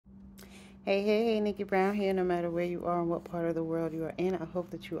Hey, Nickie Brown here. No matter where you are and what part of the world you are in, I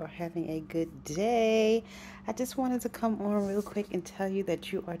hope that you are having a good day. I just wanted to come on real quick and tell you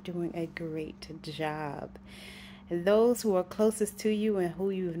that you are doing a great job. And those who are closest to you and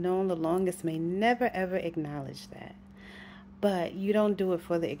who you've known the longest may never ever acknowledge that. But you don't do it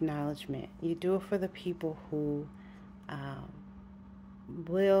for the acknowledgement. You do it for the people who um,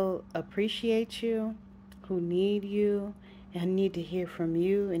 will appreciate you, who need you, and need to hear from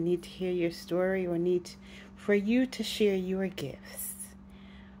you, and need to hear your story, or for you to share your gifts,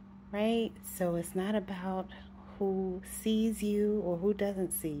 right? So it's not about who sees you or who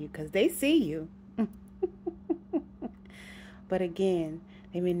doesn't see you, because they see you. But again,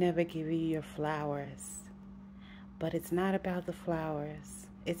 they may never give you your flowers. But it's not about the flowers.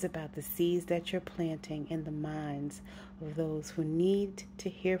 It's about the seeds that you're planting in the minds of those who need to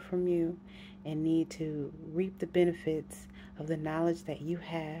hear from you and need to reap the benefits of the knowledge that you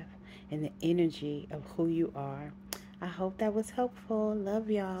have and the energy of who you are. I hope that was helpful. Love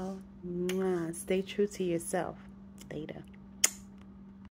y'all. Mwah. Stay true to yourself. Later.